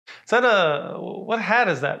that what hat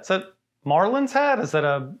is that? Is that Marlins hat? Is that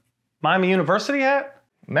a Miami University hat?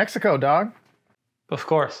 Mexico, dog. Of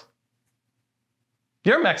course.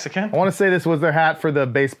 You're Mexican. I want to say this was their hat for the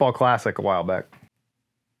baseball classic a while back.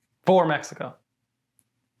 For Mexico.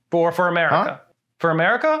 For America. Huh? For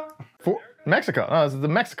America? For Mexico. No, this is the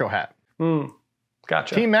Mexico hat.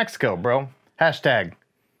 Gotcha. Team Mexico, bro. Hashtag.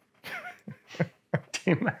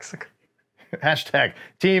 Team Mexico. Hashtag.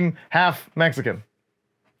 Team half Mexican.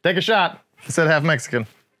 Take a shot. I said half Mexican.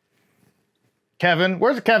 Kevin.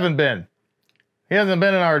 Where's Kevin been? He hasn't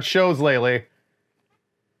been in our shows lately.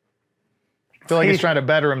 I feel like he's trying to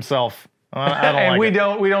better himself. I don't and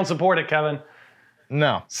like we don't support it, Kevin.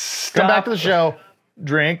 No. Stop. Come back to the show.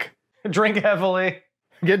 Drink. Drink heavily.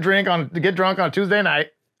 Get drunk on a Tuesday night.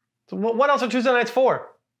 So what else are Tuesday nights for?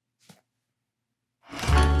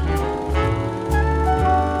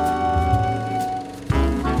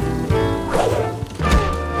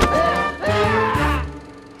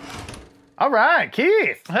 All right,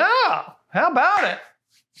 Keith. Yeah. How about it?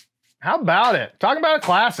 How about it? Talking about a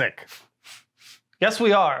classic. Yes,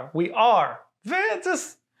 we are. We are.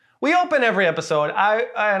 We open every episode.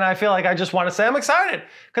 I feel like I just want to say I'm excited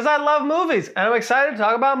because I love movies and I'm excited to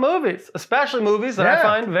talk about movies, especially movies that I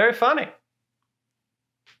find very funny.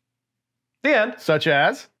 The end. Such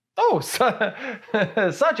as? Oh,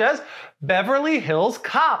 such as Beverly Hills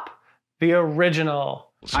Cop, the original.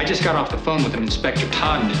 I just got off the phone with an Inspector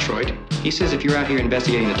Todd in Detroit. He says if you're out here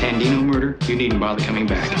investigating the Tandino murder, you needn't bother coming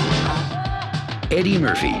back. Eddie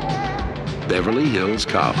Murphy, Beverly Hills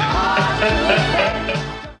Cop.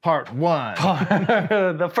 Part 1.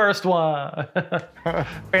 The first one.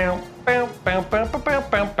 That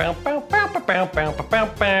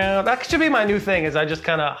should be my new thing, is I just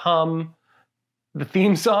kind of hum the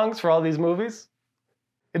theme songs for all these movies.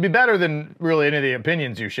 It'd be better than really any of the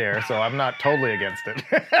opinions you share, so I'm not totally against it.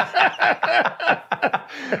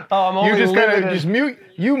 Oh, I'm only you just limited. kind of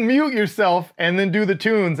mute yourself and then do the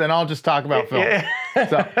tunes, and I'll just talk about film. Yeah.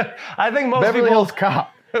 So, I think most Beverly people. Hills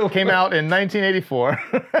Cop came out in 1984.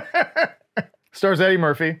 Stars Eddie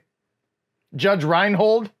Murphy, Judge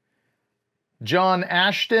Reinhold, John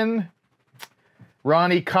Ashton,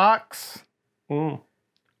 Ronnie Cox,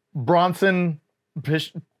 Bronson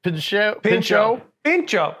Pinchot. Pincho.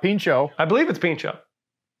 I believe it's Pincho.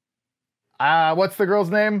 What's the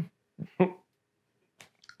girl's name?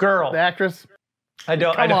 Girl. The actress?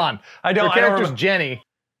 Come on. I don't. Her character's Jenny.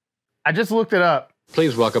 I just looked it up.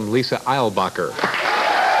 Please welcome Lisa Eilbacher.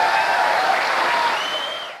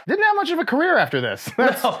 Didn't have much of a career after this.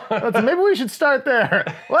 No. Maybe we should start there.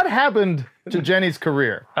 What happened to Jenny's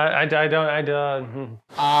career? I don't.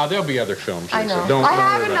 There'll be other films. I know. Don't I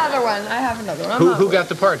have worry about another one. Who got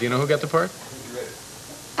the part? Do you know who got the part?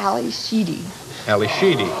 Ali Sheedy. Ali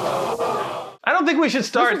Sheedy. I don't think we should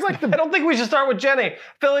start. I don't think we should start with Jenny. I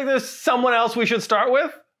feel like there's someone else we should start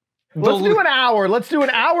with. Let's do an hour. Let's do an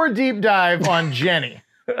hour deep dive on Jenny.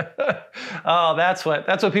 Oh, that's what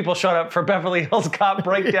people showed up for Beverly Hills Cop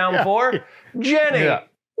breakdown for. Jenny,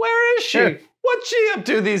 where is she? Yeah. What's she up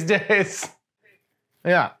to these days?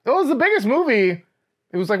 Yeah, it was the biggest movie.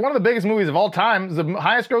 It was like one of the biggest movies of all time. It was the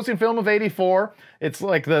highest grossing film of '84. It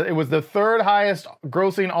was the third highest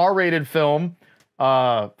grossing R-rated film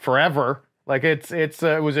forever. Like it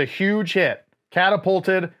was a huge hit.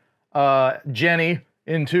 Catapulted Jenny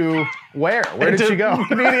into where? Where did she go?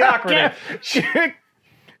 Mediocrity. She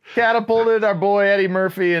catapulted our boy Eddie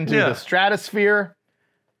Murphy into the stratosphere,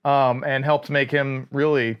 and helped make him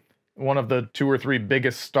really one of the 2 or 3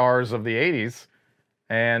 biggest stars of the '80s.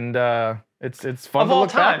 And it's fun to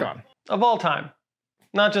look back on. Of all time.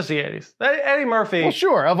 Not just the 80s. Eddie Murphy. Well,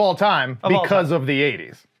 sure, of all time, because of the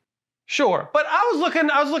 80s. Sure. But I was looking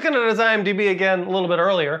at his IMDb again a little bit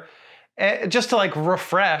earlier, just to like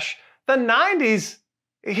refresh. The 90s,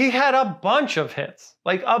 he had a bunch of hits.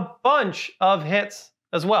 Like a bunch of hits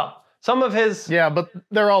as well. Some of his... Yeah, but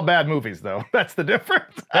they're all bad movies, though. That's the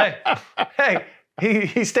difference. hey,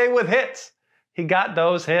 he stayed with hits. He got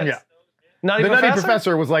those hits. Yeah. Nutty the Nutty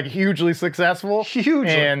Professor was like hugely successful. Hugely.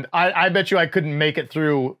 And I bet you I couldn't make it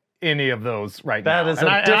through any of those right now. And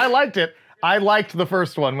I liked it. I liked the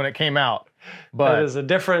first one when it came out. But that is a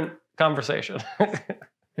different conversation.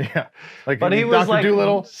 Yeah. But he was Dr. like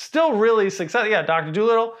Dolittle. Still really successful. Yeah, Dr.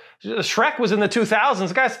 Dolittle. Shrek was in the 2000s.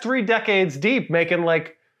 The guy's 3 decades deep making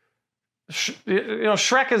like,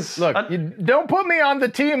 Shrek is... Look, you don't put me on the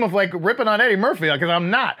team of like ripping on Eddie Murphy because I'm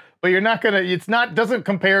not. But you're not gonna. Doesn't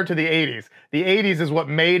compare to the '80s. The '80s is what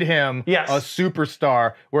made him a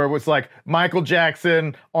superstar. Where it was like Michael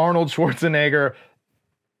Jackson, Arnold Schwarzenegger,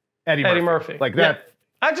 Eddie Murphy. Like that.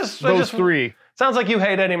 Yeah. Those three. Sounds like you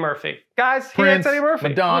hate Eddie Murphy. Guys, he Prince, hates Eddie Murphy.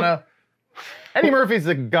 Madonna. Eddie Murphy's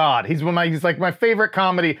a god. He's like my favorite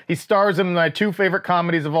comedy. He stars in my 2 favorite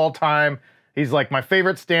comedies of all time. He's like my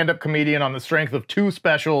favorite stand-up comedian on the strength of 2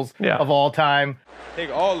 specials of all time. Take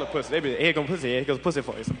all the pussy. They be here goes pussy. Here goes pussy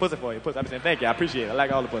for you. Some pussy for you. Pussy. I be saying thank you. I appreciate it. I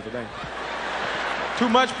like all the pussy. Thank you. Too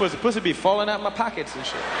much pussy. Pussy be falling out my pockets and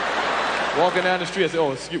shit. Walking down the street, I say,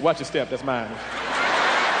 "Oh, excuse, watch your step. That's mine."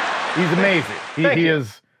 He's amazing.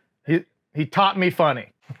 He taught me funny.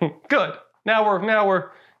 Good. Now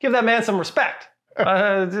we're give that man some respect.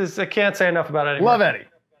 I can't say enough about Eddie. Love Murphy. Eddie.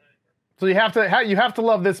 So you have to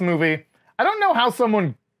love this movie. I don't know how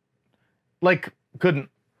someone couldn't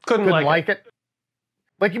like it.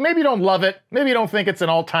 Like, you maybe don't love it. Maybe you don't think it's an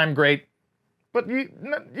all-time great. But you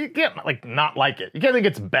can't not like it. You can't think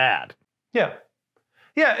it's bad. Yeah.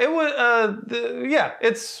 Yeah, it was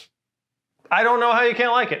it's I don't know how you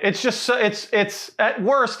can't like it. It's just it's at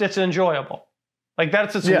worst it's enjoyable. Like,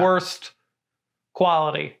 that's its worst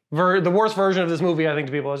quality. The worst version of this movie, I think,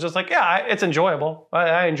 to people is just it's enjoyable.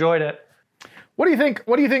 I enjoyed it. What do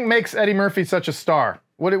you think makes Eddie Murphy such a star?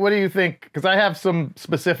 What do you think? Because I have some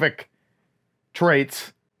specific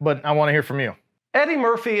traits, but I want to hear from you. Eddie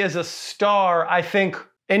Murphy is a star, I think,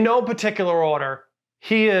 in no particular order.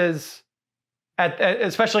 He is,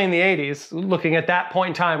 especially in the 80s, looking at that point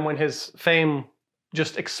in time when his fame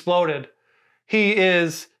just exploded, he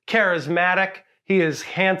is charismatic, he is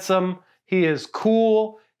handsome, he is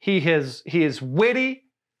cool, he is witty,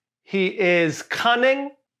 he is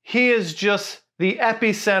cunning, he is just the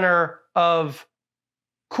epicenter of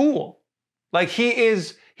cool. Like, he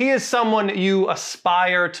is someone you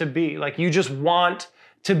aspire to be. Like, you just want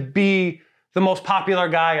to be the most popular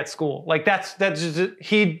guy at school. Like, that's just,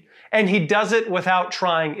 he does it without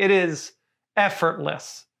trying. It is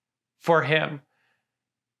effortless for him.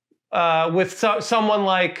 With someone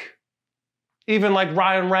like, even like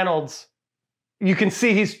Ryan Reynolds, you can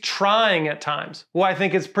see he's trying at times, who I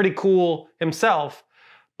think is pretty cool himself.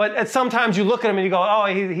 But sometimes you look at him and you go, oh,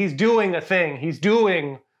 he's doing a thing. He's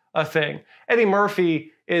doing a thing. Eddie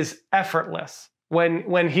Murphy is effortless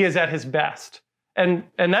when he is at his best. And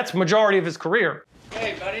that's majority of his career.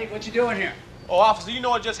 Hey, buddy, what you doing here? Oh, officer, you know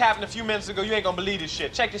what just happened a few minutes ago? You ain't gonna believe this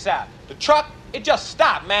shit. Check this out. The truck, it just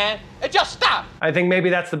stopped, man. It just stopped. I think maybe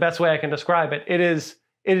that's the best way I can describe it.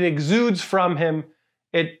 It exudes from him.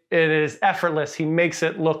 It is effortless. He makes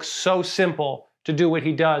it look so simple to do what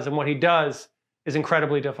he does, and what he does is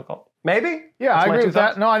incredibly difficult. Maybe? Yeah, I agree with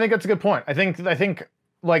that. No, I think that's a good point. I think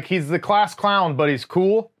like, he's the class clown, but he's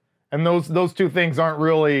cool, and those 2 things aren't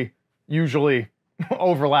really usually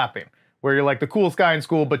overlapping. Where you're like the coolest guy in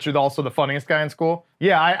school, but you're also the funniest guy in school.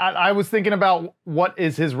 Yeah, I was thinking about what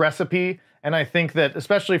is his recipe, and I think that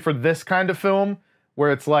especially for this kind of film,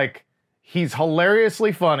 where it's like he's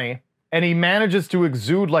hilariously funny, and he manages to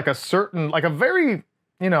exude like a very,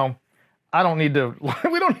 we don't need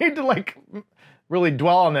to like really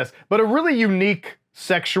dwell on this, but a really unique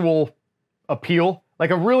sexual appeal,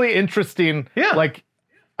 like a really interesting, like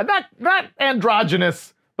not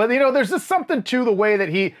androgynous, but there's just something to the way that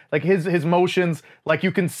he, like, his motions, like,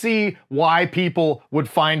 you can see why people would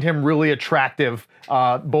find him really attractive,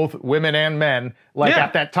 both women and men, like,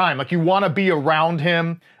 at that time. Like, you want to be around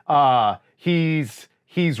him. He's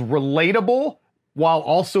relatable while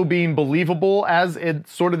also being believable as in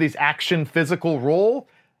sort of these action physical role.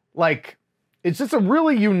 Like, it's just a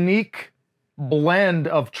really unique blend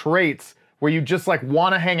of traits where you just like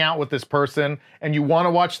want to hang out with this person and you want to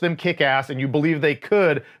watch them kick ass and you believe they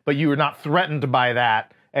could, but you are not threatened by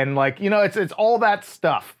that. And like, it's all that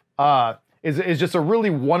stuff is just a really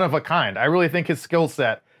one of a kind. I really think his skill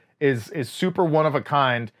set is super one of a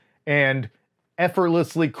kind, and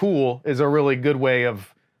effortlessly cool is a really good way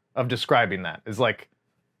of describing that. Is like,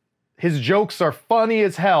 his jokes are funny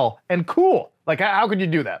as hell and cool. Like, how could you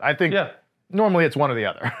do that? I think normally it's one or the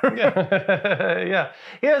other. Yeah.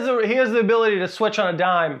 He has the ability to switch on a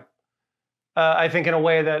dime, I think, in a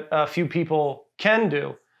way that few people can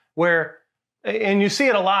do. Where, and you see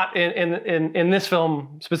it a lot in this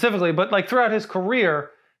film specifically, but like throughout his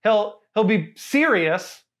career, he'll be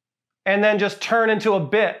serious and then just turn into a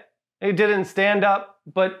bit. He did it in stand up,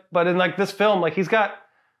 but in like this film, like, he's got,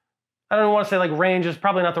 I don't want to say like range is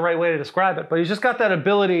probably not the right way to describe it, but he's just got that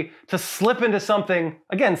ability to slip into something,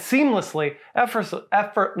 again, seamlessly,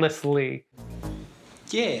 effortlessly.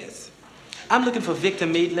 Yes. I'm looking for Victor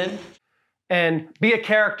Maitland. And be a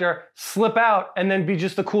character, slip out, and then be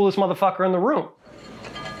just the coolest motherfucker in the room.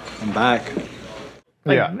 I'm back.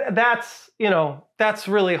 Like, that's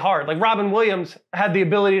really hard. Like, Robin Williams had the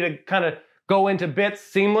ability to kind of go into bits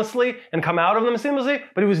seamlessly and come out of them seamlessly,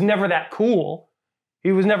 but he was never that cool.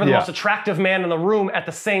 He was never the Yeah. most attractive man in the room at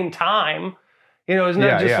the same time. You know, it's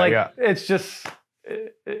not it's just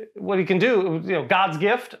what he can do. You know, God's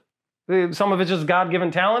gift. Some of it's just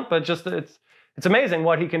God-given talent, but just it's amazing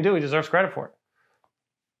what he can do. He deserves credit for it.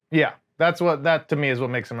 Yeah, that to me is what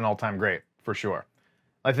makes him an all-time great, for sure.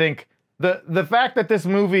 I think the fact that this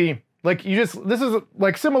movie, like this is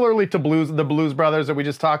like similarly to the Blues Brothers that we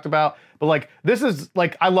just talked about, but like this is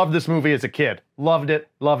like I loved this movie as a kid. Loved it.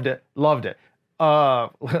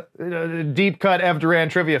 Deep cut Ev Duran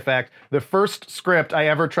trivia fact: the first script I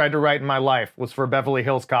ever tried to write in my life was for Beverly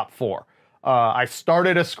Hills Cop 4. I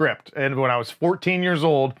started a script, and when I was 14 years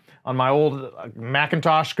old, on my old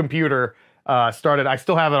Macintosh computer, I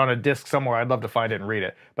still have it on a disc somewhere. I'd love to find it and read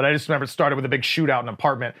it. But I just remember it started with a big shootout in an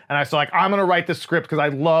apartment, and I was like, I'm gonna write this script because I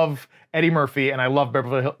love Eddie Murphy and I love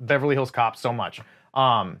Beverly Hills Cop so much.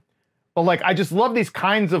 But like, I just love these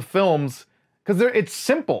kinds of films because it's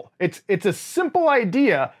simple. It's a simple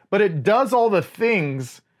idea, but it does all the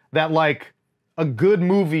things that like a good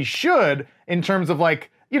movie should in terms of like,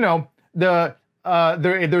 you know,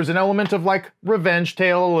 there's an element of like revenge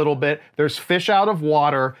tale a little bit. There's fish out of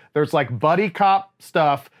water. There's like buddy cop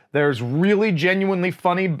stuff. There's really genuinely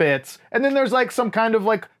funny bits. And then there's like some kind of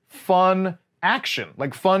like fun action,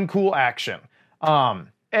 like fun, cool action.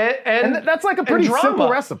 And that's like a pretty simple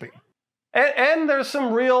recipe. And there's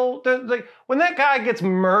some real, like when that guy gets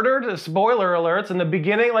murdered, spoiler alerts in the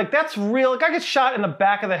beginning, like that's real. The guy gets shot in the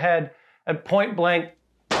back of the head at point blank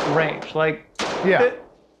range. Like, yeah.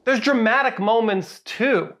 There's dramatic moments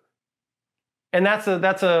too, and that's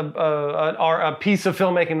a piece of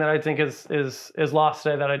filmmaking that I think is lost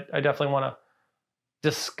today that I definitely want to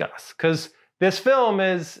discuss, because this film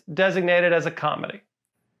is designated as a comedy.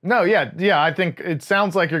 No, yeah. I think it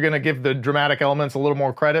sounds like you're going to give the dramatic elements a little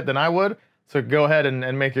more credit than I would. So go ahead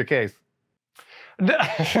and make your case.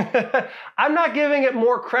 I'm not giving it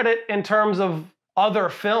more credit in terms of other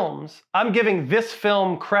films. I'm giving this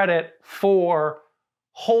film credit for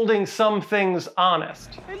holding some things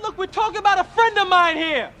honest. Hey, look, we're talking about a friend of mine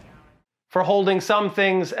here. For holding some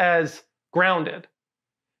things as grounded.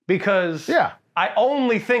 Because I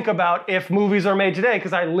only think about if movies are made today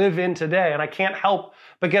because I live in today and I can't help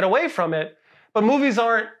but get away from it. But movies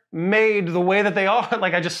aren't made the way that they are.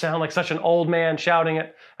 Like, I just sound like such an old man shouting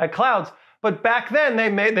at clouds. But back then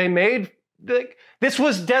they made this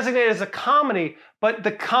was designated as a comedy, but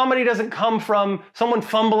the comedy doesn't come from someone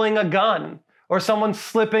fumbling a gun or someone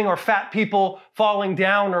slipping, or fat people falling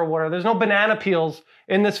down, or whatever. There's no banana peels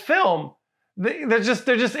in this film. There just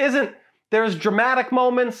isn't. There's dramatic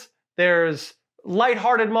moments, there's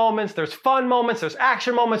lighthearted moments, there's fun moments, there's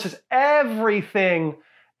action moments, there's everything.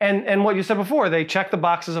 And what you said before, they check the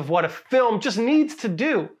boxes of what a film just needs to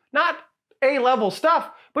do. Not A-level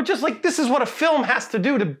stuff, but just like this is what a film has to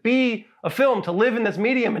do to be a film, to live in this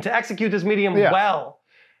medium and to execute this medium well.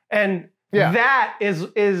 And that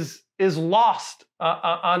is lost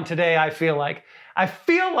on today, I feel like.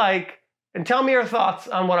 And tell me your thoughts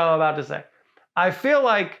on what I'm about to say. I feel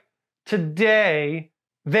like today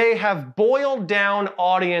they have boiled down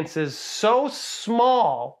audiences so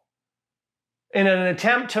small in an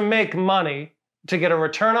attempt to make money, to get a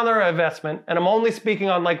return on their investment. And I'm only speaking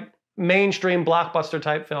on like mainstream blockbuster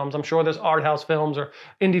type films. I'm sure there's art house films or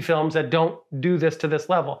indie films that don't do this to this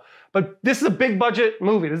level. But this is a big budget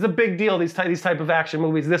movie. This is a big deal, these type of action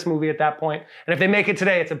movies, this movie at that point. And if they make it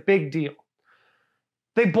today, it's a big deal.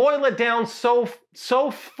 They boil it down so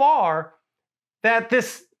far that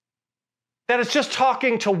it's just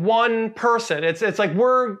talking to one person. It's like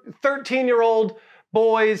we're 13-year-old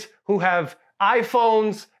boys who have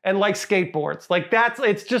iPhones and like skateboards. Like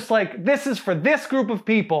it's just like, this is for this group of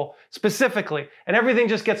people specifically. And everything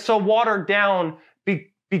just gets so watered down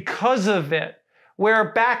because of it.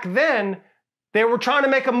 Where back then, they were trying to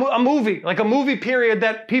make a movie, like a movie period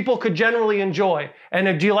that people could generally enjoy.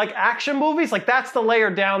 And do you like action movies? Like that's the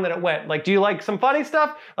layer down that it went. Like, do you like some funny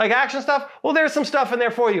stuff? Like action stuff? Well, there's some stuff in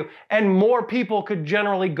there for you. And more people could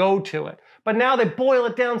generally go to it. But now they boil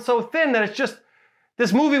it down so thin that it's just,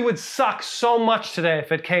 this movie would suck so much today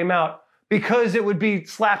if it came out, because it would be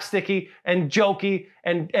slapsticky and jokey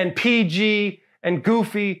and PG and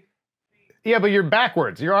goofy. Yeah, but you're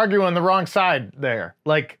backwards. You're arguing on the wrong side there.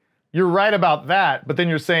 Like, you're right about that, but then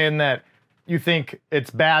you're saying that you think it's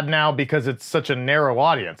bad now because it's such a narrow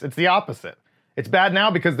audience. It's the opposite. It's bad now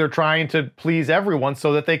because they're trying to please everyone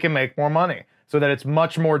so that they can make more money, so that it's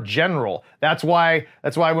much more general. That's why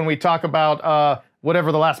when we talk about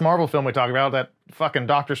whatever the last Marvel film we talked about, that fucking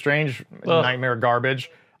Doctor Strange nightmare garbage,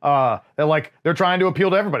 They're trying to appeal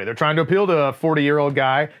to everybody. They're trying to appeal to a 40-year-old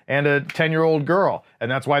guy and a 10-year-old girl. And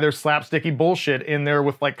that's why there's slapsticky bullshit in there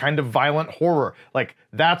with like kind of violent horror. Like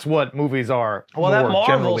that's what movies are. Well, that more Marvel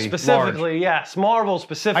generally specifically, large. yes, Marvel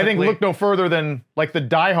specifically. I think look no further than like the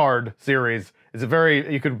Die Hard series is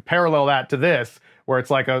you could parallel that to this, where it's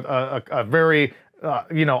like a very,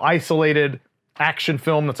 isolated action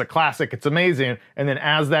film that's a classic. It's amazing. And then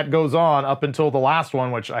as that goes on up until the last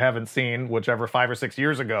one, which I haven't seen, whichever 5 or 6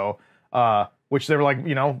 years ago, which they were like,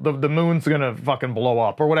 the moon's gonna fucking blow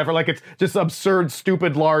up or whatever. Like it's just absurd,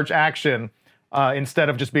 stupid, large action instead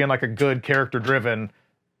of just being like a good character-driven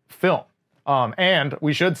film. And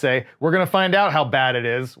we should say, we're gonna find out how bad it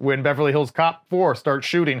is when Beverly Hills Cop 4 starts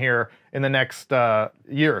shooting here in the next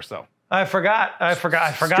year or so. I forgot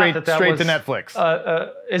Straight that to was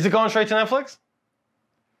Netflix. Is it going straight to Netflix?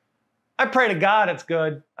 I pray to God it's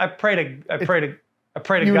good. I pray to God.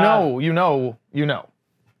 You know. You know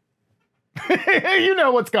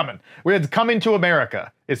what's coming. It's coming to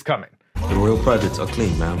America. It's coming. The real projects are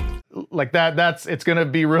clean, man. Like it's gonna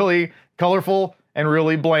be really colorful and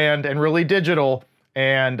really bland and really digital,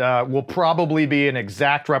 and will probably be an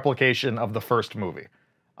exact replication of the first movie.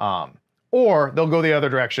 Or they'll go the other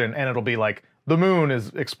direction and it'll be like, the moon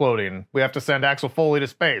is exploding. We have to send Axel Foley to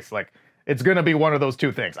space. Like, it's going to be one of those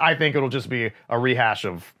two things. I think it'll just be a rehash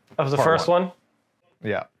of the first one.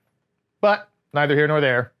 Yeah. But neither here nor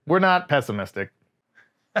there. We're not pessimistic.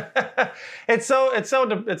 It's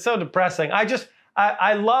so depressing.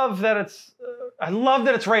 I love that it's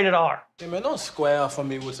rated R. Hey, man, don't square off on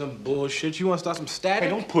me with some bullshit. You want to start some static? Hey,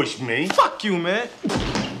 don't push me. Fuck you, man.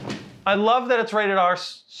 I love that it's rated R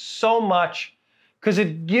so much because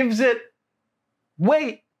it gives it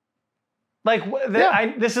weight. Like,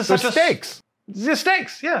 this is such stakes. The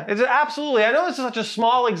stakes, yeah. It's absolutely. I know this is such a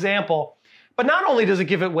small example, but not only does it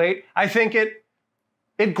give it weight, I think it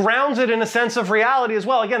grounds it in a sense of reality as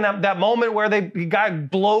well. Again, that moment where the guy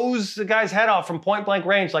blows the guy's head off from point blank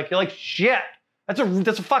range, like you're like, shit, that's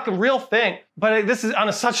a fucking real thing. But this is on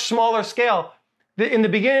a such smaller scale. In the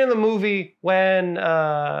beginning of the movie, when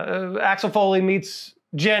Axel Foley meets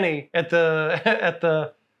Jenny at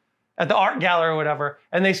the art gallery or whatever,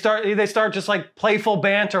 and they start just like playful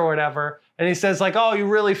banter or whatever, and he says like, "Oh, you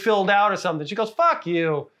really filled out" or something. She goes, "Fuck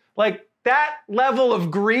you." Like that level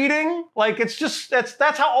of greeting, like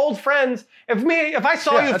that's how old friends. If I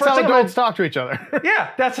saw you the that's first how time, adults talk to each other.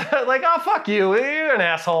 yeah, that's like, "Oh, fuck you, you're an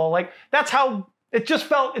asshole." Like that's how it just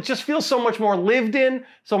felt. It just feels so much more lived in,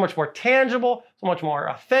 so much more tangible, so much more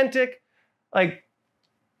authentic. Like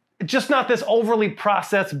just not this overly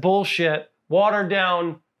processed bullshit, watered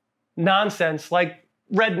down nonsense like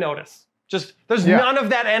Red Notice. Just there's none of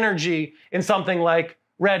that energy in something like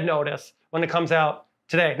Red Notice when it comes out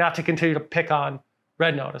today. Not to continue to pick on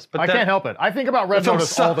Red Notice, but I can't help it. I think about Red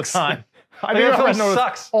Notice all the time. I think about Red Notice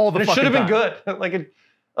sucks. all the it fucking should have been time. good. Like it.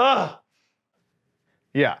 Ugh.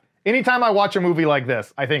 Yeah. Anytime I watch a movie like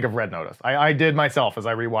this, I think of Red Notice. I did myself as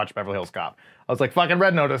I rewatched Beverly Hills Cop. I was like, fucking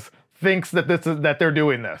Red Notice thinks that that they're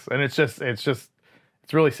doing this, and it's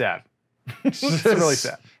really sad. It's really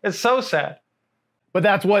sad. It's so sad. But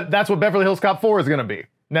that's what Beverly Hills Cop 4 is going to be.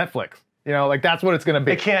 Netflix. Like that's what it's going to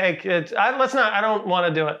be. It can't. Let's not. I don't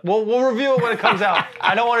want to do it. We'll review it when it comes out.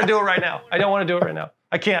 I don't want to do it right now. I don't want to do it right now.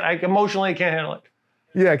 I can't. I emotionally can't handle it.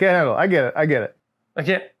 Yeah, I can't handle it. I get it. I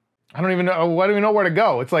can't. I don't even know. I don't even know where to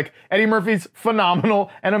go. It's like Eddie Murphy's phenomenal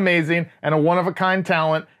and amazing and a one-of-a-kind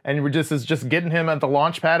talent, and is just getting him at the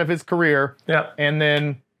launch pad of his career. Yeah. And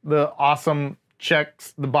then the awesome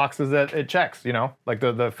checks the boxes that it checks. Like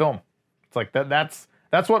the film. It's like that's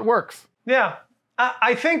what works. Yeah.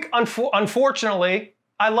 I think unfortunately,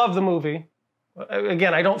 I love the movie.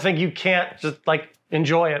 Again, I don't think you can't just like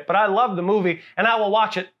enjoy it, but I love the movie, and I will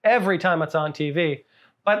watch it every time it's on TV.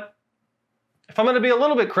 But if I'm going to be a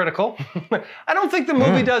little bit critical, I don't think the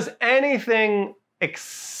movie does anything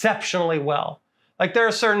exceptionally well. Like there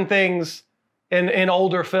are certain things in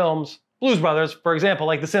older films, Blues Brothers, for example,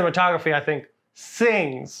 like the cinematography, I think,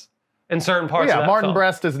 sings in certain parts of that Martin film.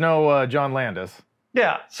 Brest is no John Landis.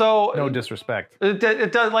 Yeah, so no disrespect.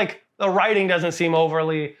 It does, like the writing doesn't seem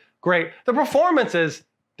overly great. The performances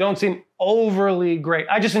don't seem overly great.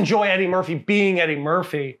 I just enjoy Eddie Murphy being Eddie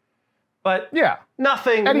Murphy. But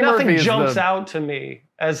nothing jumps out to me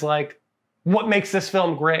as like what makes this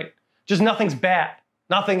film great. Just nothing's bad.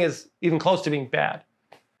 Nothing is even close to being bad.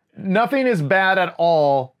 Nothing is bad at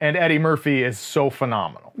all, and Eddie Murphy is so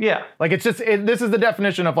phenomenal. Yeah. Like this is the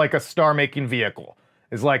definition of like a star-making vehicle.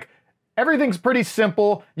 Is like everything's pretty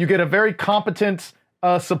simple. You get a very competent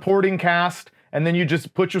supporting cast, and then you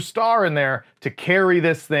just put your star in there to carry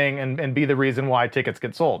this thing and be the reason why tickets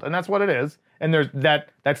get sold. And that's what it is. And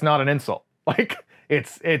that's not an insult. Like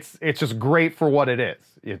it's just great for what it is.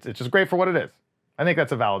 It's just great for what it is. I think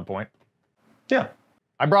that's a valid point. Yeah.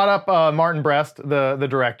 I brought up Martin Brest, the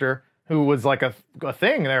director, who was like a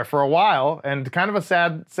thing there for a while, and kind of a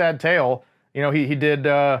sad tale. You know, he did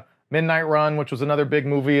Midnight Run, which was another big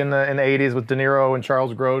movie in the 80s with De Niro and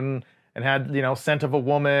Charles Grodin, and had, you know, Scent of a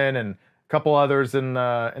Woman and a couple others in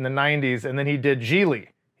the 90s. And then he did Geely.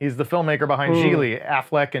 He's the filmmaker behind Geely,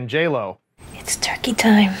 Affleck and J-Lo. It's turkey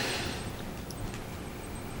time.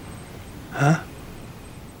 Huh?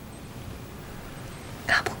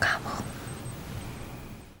 Gobble, gobble.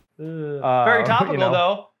 Very topical,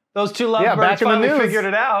 though. Those two lovebirds back in the finally news. figured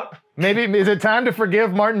it out. Maybe, is it time to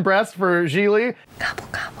forgive Martin Brest for Geely? Gobble,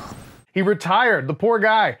 gobble. He retired, the poor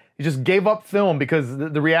guy. He just gave up film because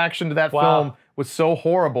the reaction to that film was so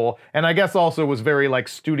horrible. And I guess also was very like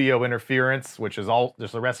studio interference, which is all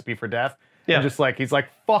just a recipe for death. Yeah. And just like, he's like,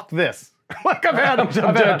 fuck this. Like I've had a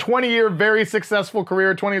 20-year, very successful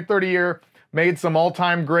career, 20 or 30 year, made some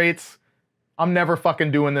all-time greats. I'm never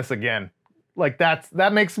fucking doing this again. Like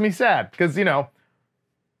that makes me sad because, you know,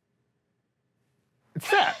 it's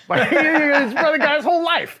sad. Like it's for the guy's whole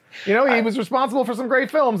life. You know, he was responsible for some great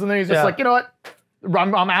films, and then he's just like, you know what?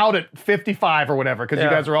 I'm out at 55 or whatever because you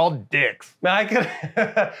guys are all dicks. But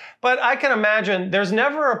I can imagine there's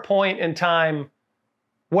never a point in time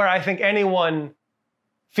where I think anyone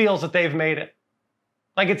feels that they've made it.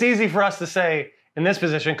 Like it's easy for us to say in this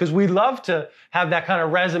position because we love to have that kind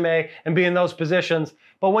of resume and be in those positions.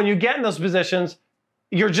 But when you get in those positions,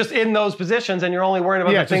 you're just in those positions and you're only worried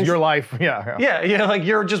about the things. Your life. Yeah. Yeah, like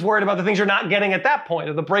you're just worried about the things you're not getting at that point,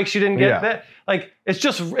 or the breaks you didn't get. Like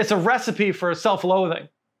it's a recipe for self-loathing.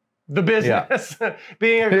 The business,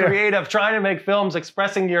 being a creative, trying to make films,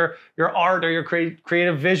 expressing your art or your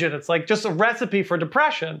creative vision. It's like just a recipe for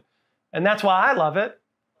depression. And that's why I love it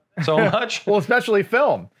so much. Well, especially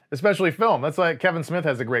film. That's like Kevin Smith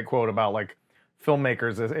has a great quote about like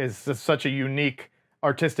filmmakers is just such a unique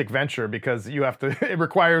artistic venture because you have to, it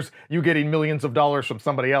requires you getting millions of dollars from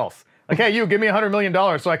somebody else. Like, hey, you give me $100 million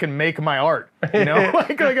so I can make my art. You know,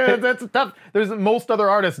 like that's tough. Most other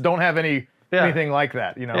artists don't have anything like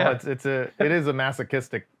that. You know, it is a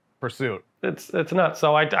masochistic pursuit. It's nuts.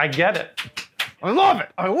 So I get it. I love it.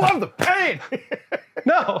 I love the pain.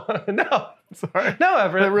 No. Sorry. No,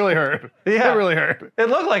 Everett. It really hurt. Yeah. It really hurt. It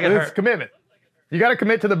looked like it hurt. It's commitment. You got to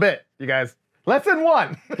commit to the bit, you guys. Lesson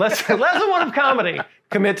 1. Lesson 1 of comedy.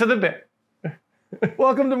 Commit to the bit.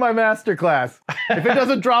 Welcome to my master class. If it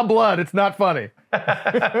doesn't draw blood, it's not funny.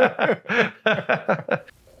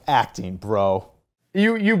 Acting, bro.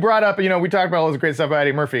 You brought up, you know, we talked about all this great stuff about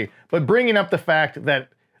Eddie Murphy, but bringing up the fact that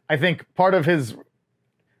I think part of his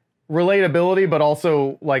relatability, but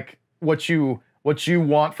also like what you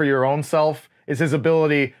want for your own self is his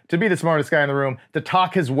ability to be the smartest guy in the room, to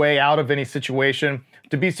talk his way out of any situation,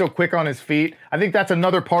 to be so quick on his feet. I think that's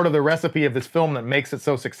another part of the recipe of this film that makes it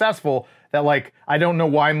so successful that like, I don't know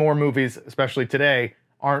why more movies, especially today,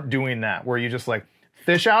 aren't doing that, where you just like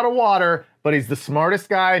fish out of water, but he's the smartest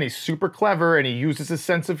guy and he's super clever and he uses his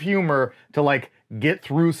sense of humor to like get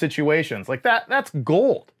through situations. Like that's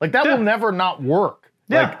gold. Like that will never not work.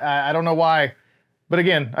 Yeah. Like, I don't know why. But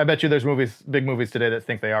again, I bet you there's big movies today that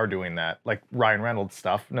think they are doing that, like Ryan Reynolds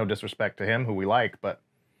stuff. No disrespect to him, who we like, but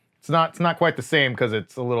it's not quite the same because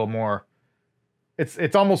it's a little more.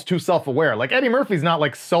 It's almost too self-aware. Like Eddie Murphy's not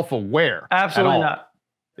like self-aware. Absolutely not.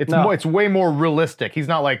 It's way more realistic. He's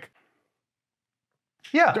not like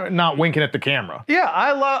not winking at the camera. Yeah,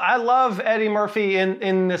 I love Eddie Murphy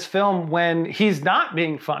in this film when he's not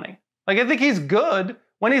being funny. Like I think he's good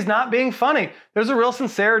when he's not being funny. There's a real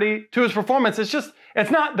sincerity to his performance.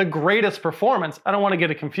 It's not the greatest performance. I don't want to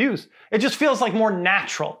get it confused. It just feels like more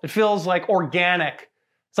natural. It feels like organic.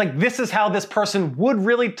 It's like this is how this person would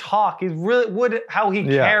really talk. He really would how he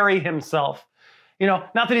carry himself. You know,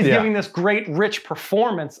 not that he's giving this great rich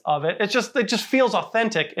performance of it. It just feels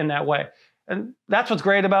authentic in that way. And that's what's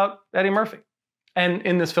great about Eddie Murphy. And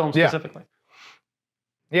in this film specifically.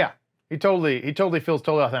 Yeah. He totally feels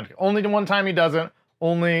totally authentic. Only the one time he doesn't.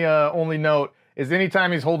 Only note is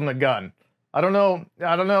anytime he's holding a gun. I don't know,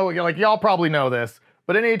 like y'all probably know this,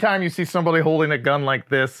 but anytime you see somebody holding a gun like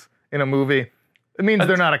this in a movie, it means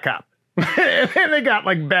they're not a cop. And they got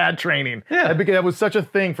like bad training. Yeah. Because that was such a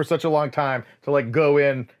thing for such a long time to like go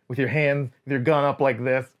in with your hand, with your gun up like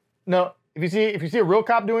this. No, if you see a real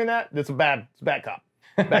cop doing that, it's a bad cop.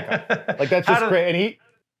 Bad cop. Like that's just crazy.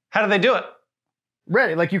 How do they do it?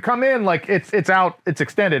 Ready. Like you come in, like it's out, it's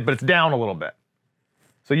extended, but it's down a little bit.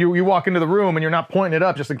 So you walk into the room and you're not pointing it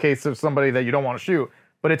up just in case there's somebody that you don't want to shoot,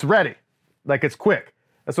 but it's ready. Like it's quick.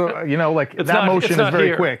 So, that motion is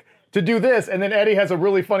very quick. To do this, and then Eddie has a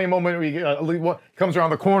really funny moment where he comes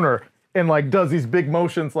around the corner and like does these big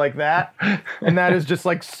motions like that. And that is just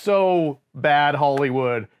like so bad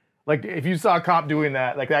Hollywood. Like if you saw a cop doing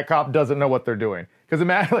that, like that cop doesn't know what they're doing. Because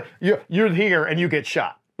imagine like, you're here and you get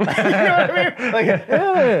shot. You know what I mean?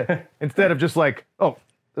 Like, instead of just like, oh,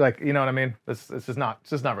 like, you know what I mean? It's just not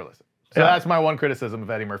realistic. So that's my one criticism of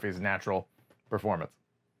Eddie Murphy's natural performance.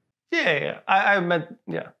 Yeah. I meant,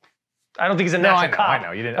 yeah. I don't think he's a natural cop. I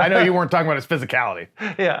know you didn't. I know you weren't talking about his physicality.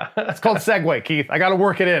 Yeah. It's called Segway, Keith. I got to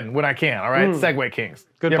work it in when I can. All right, Segway Kings.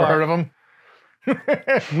 Good. You ever heard of them?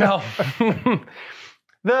 No.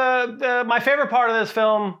 My favorite part of this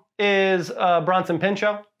film is Bronson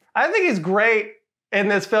Pinchot. I think he's great in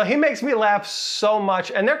this film. He makes me laugh so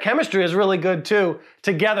much, and their chemistry is really good too.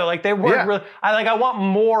 Together, like they work. Really, I want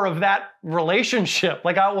more of that relationship.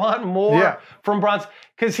 Like I want more from Bronson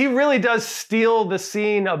because he really does steal the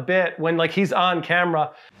scene a bit when like he's on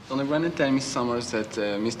camera. Donna Brennan tell me Summers that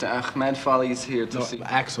Mr. Ahmed Foley is here to see.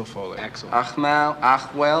 Axel Foley. Axel.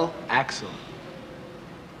 Axel.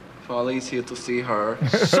 Foley is here to see her.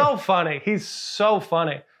 So funny. He's so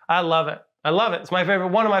funny. I love it. It's my favorite,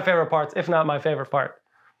 one of my favorite parts, if not my favorite part.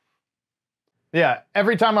 Yeah,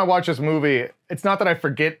 every time I watch this movie, it's not that I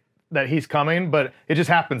forget that he's coming, but it just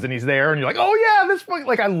happens and he's there and you're like, oh yeah, this,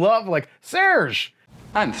 like I love, like, Serge.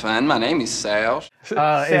 I'm fine, my name is Serge. It's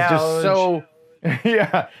just so,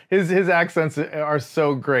 yeah, his accents are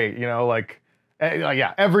so great, you know, like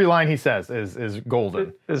yeah, every line he says is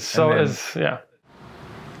golden. Yeah.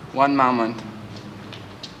 One moment.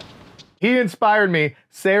 He inspired me.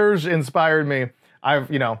 Serge inspired me. I've,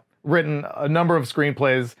 written a number of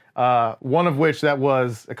screenplays, one of which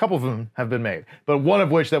a couple of them have been made, but one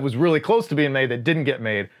of which that was really close to being made that didn't get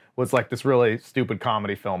made was like this really stupid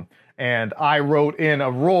comedy film. And I wrote in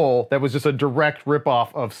a role that was just a direct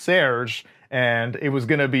ripoff of Serge, and it was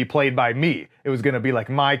going to be played by me. It was going to be like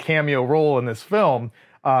my cameo role in this film,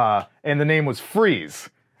 and the name was Freeze.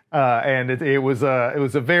 And it was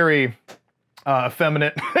a very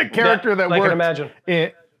effeminate character that worked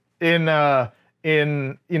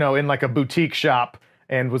in like a boutique shop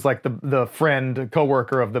and was like the friend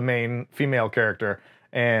coworker of the main female character.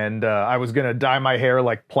 And I was gonna dye my hair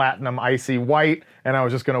like platinum icy white, and I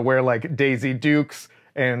was just gonna wear like Daisy Dukes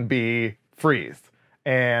and be Freeze.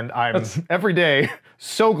 And I'm every day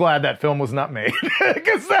so glad that film was not made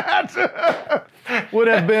because that would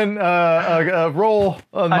have been a role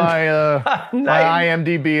on my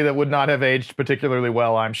IMDb that would not have aged particularly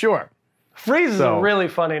well, I'm sure. Freeze is a really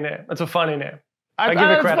funny name. It's a funny name. I give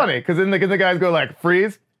it credit. It's funny because then the guys go like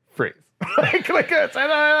Freeze. That's funny.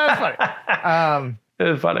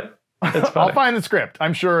 It's funny. I'll find the script.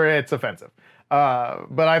 I'm sure it's offensive,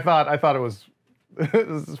 but I thought it was.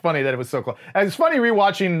 It's funny that it was so close. And it's funny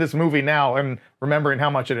rewatching this movie now and remembering how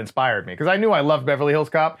much it inspired me. Because I knew I loved Beverly Hills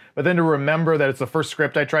Cop, but then to remember that it's the first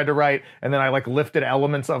script I tried to write, and then I like lifted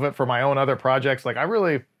elements of it for my own other projects. Like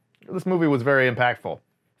this movie was very impactful.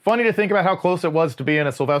 Funny to think about how close it was to being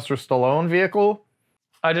a Sylvester Stallone vehicle.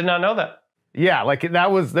 I did not know that. Yeah, like there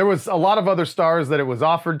was a lot of other stars that it was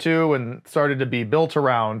offered to and started to be built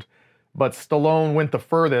around, but Stallone went the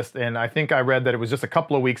furthest, and I think I read that it was just a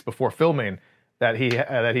couple of weeks before filming that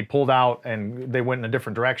he pulled out and they went in a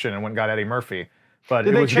different direction and went and got Eddie Murphy. But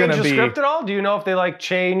did it was they change the script at all? Do you know if they like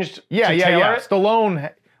changed? Yeah.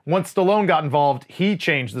 It? Once Stallone got involved, he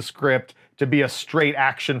changed the script to be a straight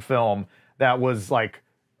action film that was like,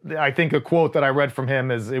 I think a quote that I read from him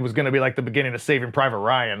is it was going to be like the beginning of Saving Private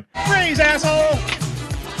Ryan. Freeze, asshole!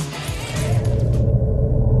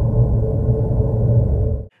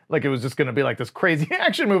 Like it was just going to be like this crazy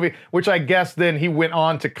action movie, which I guess then he went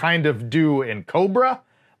on to kind of do in Cobra.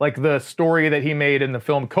 Like the story that he made in the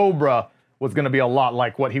film Cobra was going to be a lot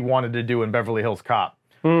like what he wanted to do in Beverly Hills Cop.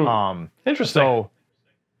 Interesting. So,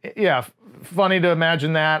 yeah, funny to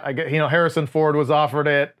imagine that. I get, Harrison Ford was offered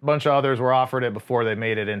it. A bunch of others were offered it before they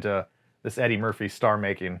made it into this Eddie Murphy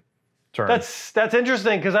star-making turn. That's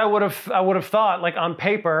interesting because I would have thought like on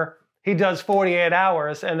paper. He does 48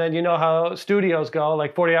 hours, and then you know how studios go,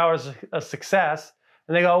 like 40 hours a success.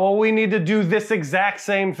 And they go, well, we need to do this exact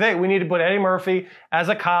same thing. We need to put Eddie Murphy as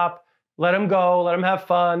a cop, let him go, let him have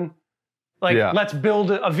fun. Let's build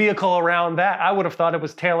a vehicle around that. I would have thought it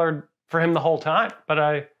was tailored for him the whole time,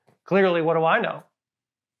 but clearly, what do I know?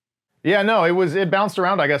 Yeah, no, it bounced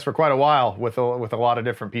around, I guess, for quite a while with a lot of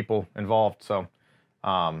different people involved. So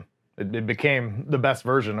it became the best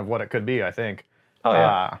version of what it could be, I think. Oh,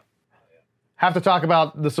 yeah. Have to talk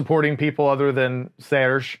about the supporting people other than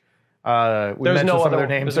Serge. We mentioned some of their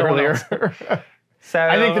names earlier.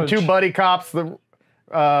 I think the two buddy cops,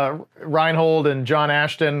 Reinhold and John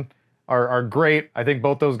Ashton, are great. I think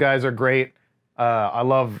both those guys are great. I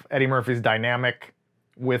love Eddie Murphy's dynamic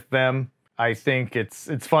with them. I think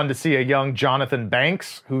it's fun to see a young Jonathan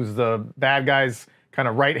Banks, who's the bad guy's kind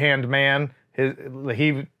of right-hand man.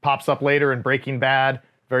 He pops up later in Breaking Bad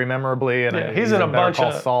very memorably, and he's in a bunch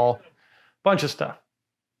of stuff.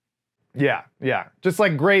 Yeah. Just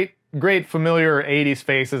like great familiar 80s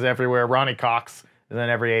faces everywhere. Ronnie Cox is in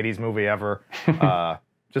every 80s movie ever.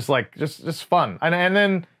 Just fun. And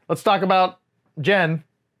then let's talk about Jenny,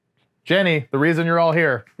 the reason you're all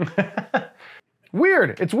here.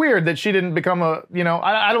 Weird. It's weird that she didn't become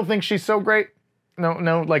I don't think she's so great.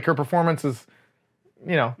 No, like her performance is,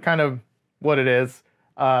 kind of what it is.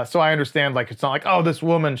 So I understand, like, it's not like, oh, this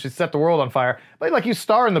woman, she set the world on fire. But like, you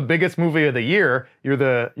star in the biggest movie of the year, you're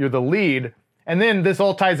the lead, and then this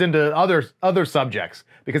all ties into other subjects.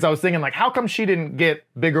 Because I was thinking, like, how come she didn't get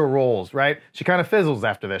bigger roles, right? She kind of fizzles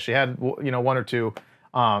after this. She had, one or two.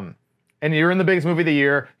 And you're in the biggest movie of the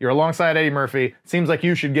year. You're alongside Eddie Murphy. Seems like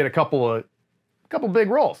you should get a couple big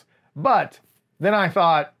roles. But then I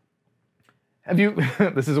thought, have you?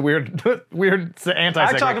 This is a weird anti-segment.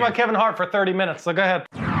 I talked about Kevin Hart for 30 minutes, so go ahead.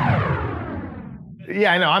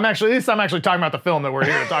 Yeah, I know. I'm actually talking about the film that we're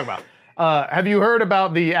here to talk about. Have you heard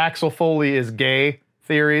about the Axel Foley is gay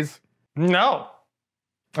theories? No.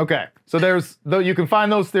 Okay, so you can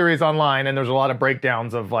find those theories online, and there's a lot of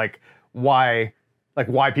breakdowns of why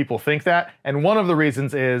people think that. And one of the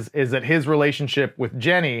reasons is that his relationship with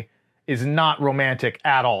Jenny is not romantic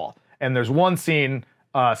at all. And there's one scene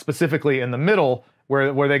specifically in the middle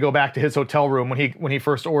where they go back to his hotel room when he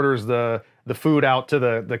first orders the food out to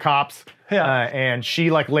the cops. Yeah. And she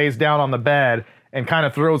lays down on the bed and kind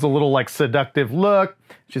of throws a little seductive look.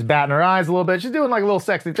 She's batting her eyes a little bit. She's doing a little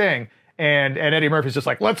sexy thing. And Eddie Murphy's just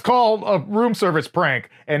like, let's call a room service prank,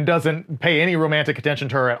 and doesn't pay any romantic attention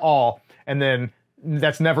to her at all. And then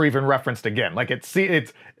that's never even referenced again.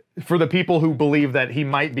 It's for the people who believe that he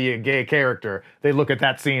might be a gay character, they look at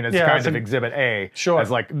that scene as kind of Exhibit A. Sure.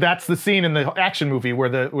 As that's the scene in the action movie where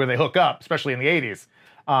they hook up, especially in the 80s.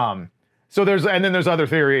 So there's other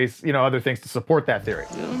theories, other things to support that theory.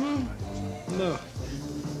 No.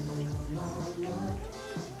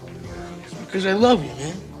 Because I love you,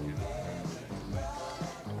 man.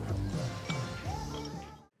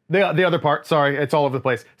 The other part, sorry, it's all over the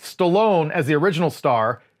place. Stallone, as the original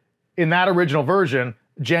star, in that original version,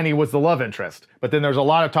 Jenny was the love interest. But then there's a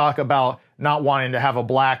lot of talk about not wanting to have a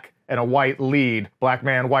black and a white lead, black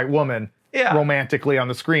man, white woman, romantically on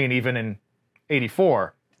the screen, even in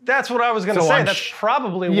 '84. That's what I was going to say. That's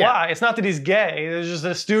probably why. It's not that he's gay. It's just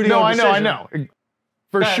a studio decision. I know.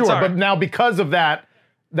 For sure. Sorry. But now because of that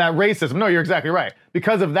racism, no, you're exactly right.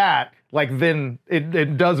 Because of that, then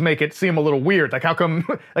it does make it seem a little weird. How come,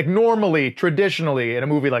 normally, traditionally, in a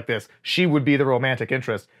movie like this, she would be the romantic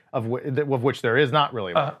interest of which there is not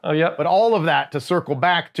really one. Yep. But all of that to circle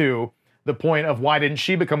back to the point of why didn't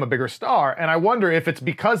she become a bigger star? And I wonder if it's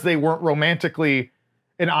because they weren't romantically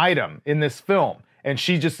an item in this film. And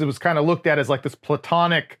she just was kind of looked at as this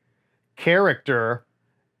platonic character.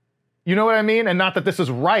 You know what I mean? And not that this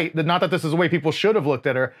is right, not that this is the way people should have looked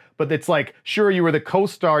at her, but it's sure, you were the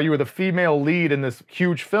co-star, you were the female lead in this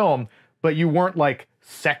huge film, but you weren't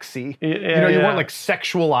sexy. You weren't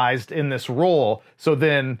sexualized in this role. So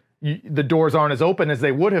then the doors aren't as open as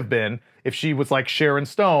they would have been if she was Sharon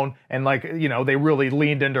Stone and they really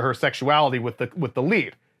leaned into her sexuality with the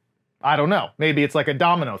lead. I don't know. Maybe it's a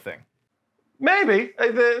domino thing. Maybe.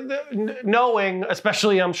 Knowing,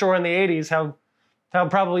 especially I'm sure in the 80s, how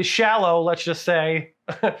probably shallow, let's just say,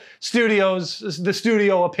 the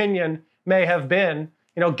studio opinion may have been.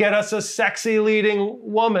 Get us a sexy leading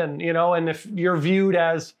woman, and if you're viewed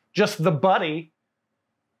as just the buddy,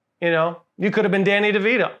 you could have been Danny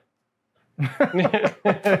DeVito.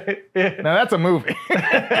 Now that's a movie.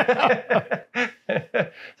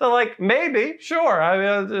 So maybe,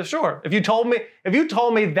 sure. Sure. If you told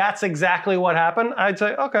me that's exactly what happened, I'd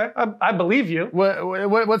say, okay, I believe you.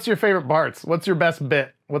 What's your favorite parts? What's your best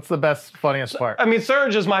bit? What's the best, funniest part? I mean,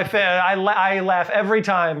 Serge is my fan. I laugh every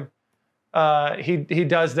time he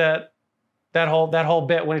does that whole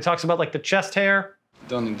bit when he talks about the chest hair.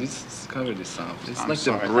 Donnie, cover this up. It's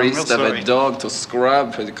the breast of a dog to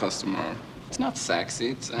scrub for the customer. It's not sexy,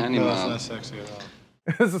 it's animal. No, it's not sexy at all.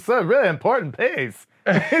 This is a really important piece.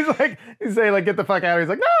 He's saying get the fuck out of here. He's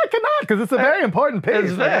like, no, I cannot, because it's a very important piece.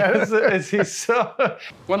 He's so...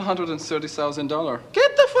 $130,000.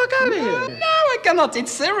 Get the fuck out of here. No, I cannot.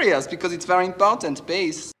 It's serious, because it's very important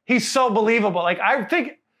piece. He's so believable. I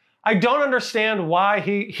I don't understand why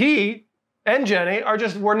he and Jenny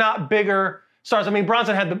were not bigger stars. I mean,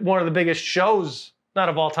 Bronson had one of the biggest shows, not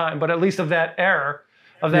of all time, but at least of that era,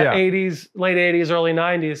 of that 80s, late 80s, early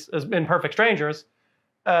 90s, in Perfect Strangers.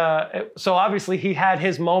 So obviously he had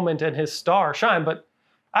his moment and his star shine, but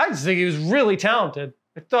I just think he was really talented.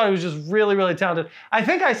 I thought he was just really, really talented. I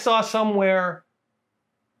think I saw somewhere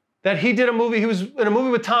that he did a movie. He was in a movie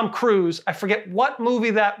with Tom Cruise. I forget what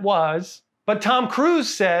movie that was, but Tom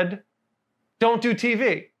Cruise said, don't do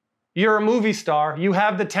TV. You're a movie star. You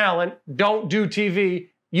have the talent. Don't do TV.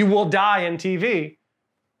 You will die in TV.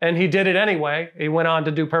 And he did it anyway. He went on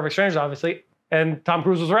to do Perfect Strangers, obviously. And Tom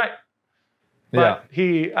Cruise was right. But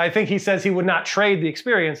I think he says he would not trade the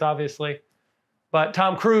experience, obviously. But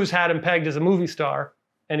Tom Cruise had him pegged as a movie star.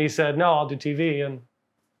 And he said, no, I'll do TV, and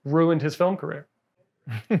ruined his film career.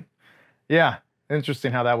 Yeah,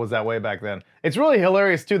 interesting how that was that way back then. It's really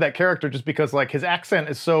hilarious too, that character, just because like his accent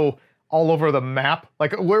is so all over the map.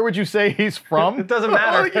 Like, where would you say he's from? It doesn't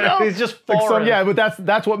matter. You know? He's just foreign. Yeah, but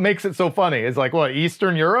that's what makes it so funny. It's like, what,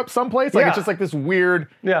 Eastern Europe someplace? Like, it's just like this weird,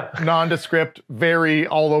 nondescript, very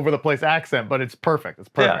all over the place accent, but it's perfect. It's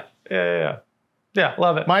perfect. Yeah,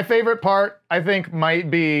 love it. My favorite part, I think,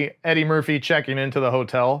 might be Eddie Murphy checking into the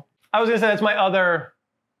hotel. I was gonna say that's my other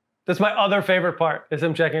favorite part, is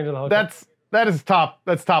him checking into the hotel. That's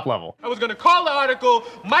top level. I was gonna call the article,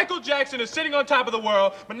 Michael Jackson is sitting on top of the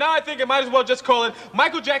world, but now I think I might as well just call it,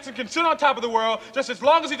 Michael Jackson can sit on top of the world just as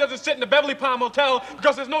long as he doesn't sit in the Beverly Palm Hotel,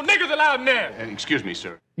 because there's no niggas allowed in there. Excuse me,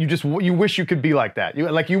 sir. You wish you could be like that.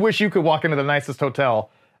 You wish you could walk into the nicest hotel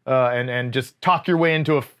and just talk your way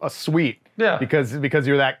into a suite. Yeah. Because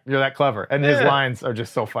you're that clever. And his lines are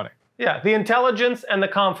just so funny. Yeah, the intelligence and the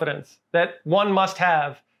confidence that one must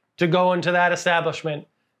have to go into that establishment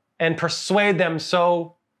and persuade them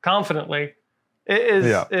so confidently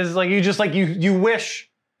is like you wish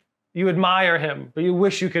you admire him, but you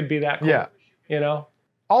wish you could be that cool. Yeah. You know?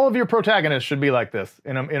 All of your protagonists should be like this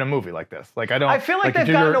in a movie like this. Like I feel like they've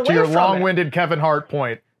gotten away to your from long-winded Kevin Hart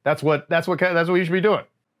point. That's what you should be doing.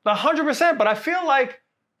 100%, but I feel like,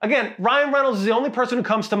 again, Ryan Reynolds is the only person who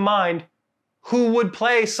comes to mind who would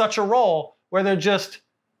play such a role where they're just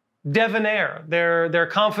debonair. They're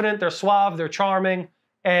confident, they're suave, they're charming,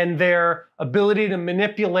 and their ability to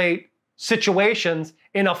manipulate situations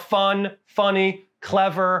in a fun, funny,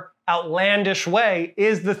 clever, outlandish way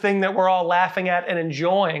is the thing that we're all laughing at and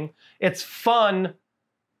enjoying. It's fun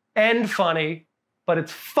and funny, but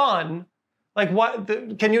it's fun. Like,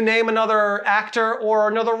 can you name another actor or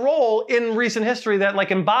another role in recent history that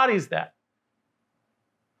like embodies that?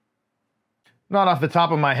 Not off the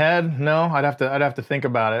top of my head, no. I'd have to think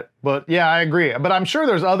about it. But yeah, I agree. But I'm sure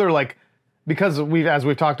there's other, like, because as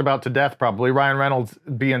we've talked about to death probably, Ryan Reynolds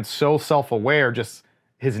being so self-aware, just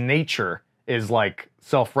his nature is like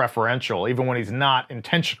self-referential, even when he's not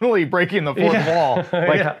intentionally breaking the fourth wall.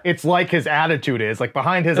 Like it's like his attitude is, like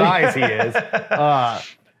behind his eyes he is.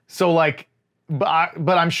 So like,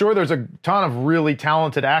 but I'm sure there's a ton of really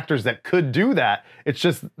talented actors that could do that. It's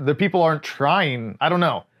just the people aren't trying. I don't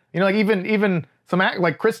know. You know, like even some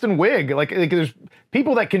like Kristen Wiig, like there's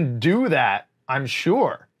people that can do that, I'm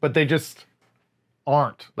sure, but they just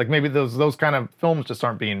aren't. Like maybe those kind of films just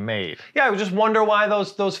aren't being made. Yeah, I would just wonder why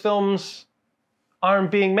those films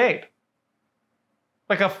aren't being made.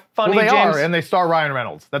 Like a funny Well, they James... are, and they star Ryan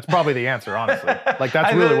Reynolds. That's probably the answer, honestly. Like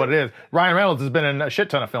that's really what it is. Ryan Reynolds has been in a shit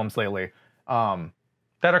ton of films lately. That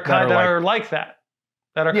are like that.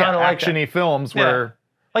 That are kind of like action-y films where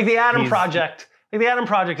like the Adam Project. Like the Adam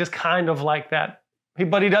Project is kind of like that. He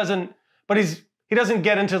doesn't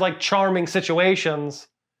get into like charming situations.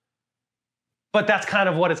 But that's kind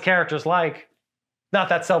of what his character's like. Not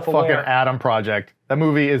that self-aware. Fucking Adam Project. That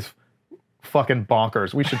movie is fucking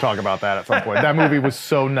bonkers. We should talk about that at some point. That movie was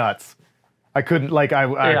so nuts. I couldn't, like,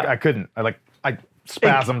 I couldn't. I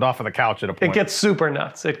spasmed off of the couch at a point. It gets super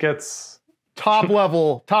nuts. It gets top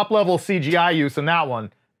level CGI use in that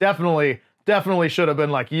one. Definitely should have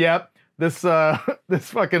been like, yep, this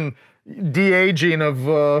fucking de-aging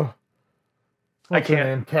of what's her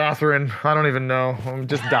name? Catherine. I don't even know. I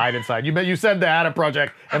just died inside. You said the Adam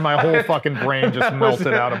Project, and my whole fucking brain just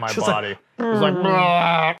melted out of my body. It was like,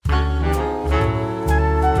 Blah.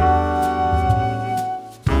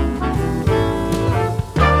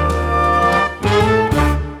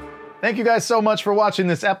 Thank you guys so much for watching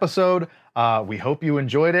this episode. We hope you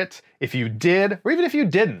enjoyed it. If you did, or even if you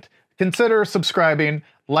didn't, consider subscribing,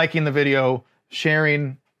 liking the video,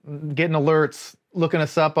 sharing, getting alerts, looking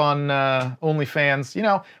us up on OnlyFans, you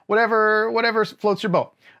know, whatever floats your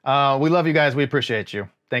boat. We love you guys. We appreciate you.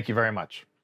 Thank you very much.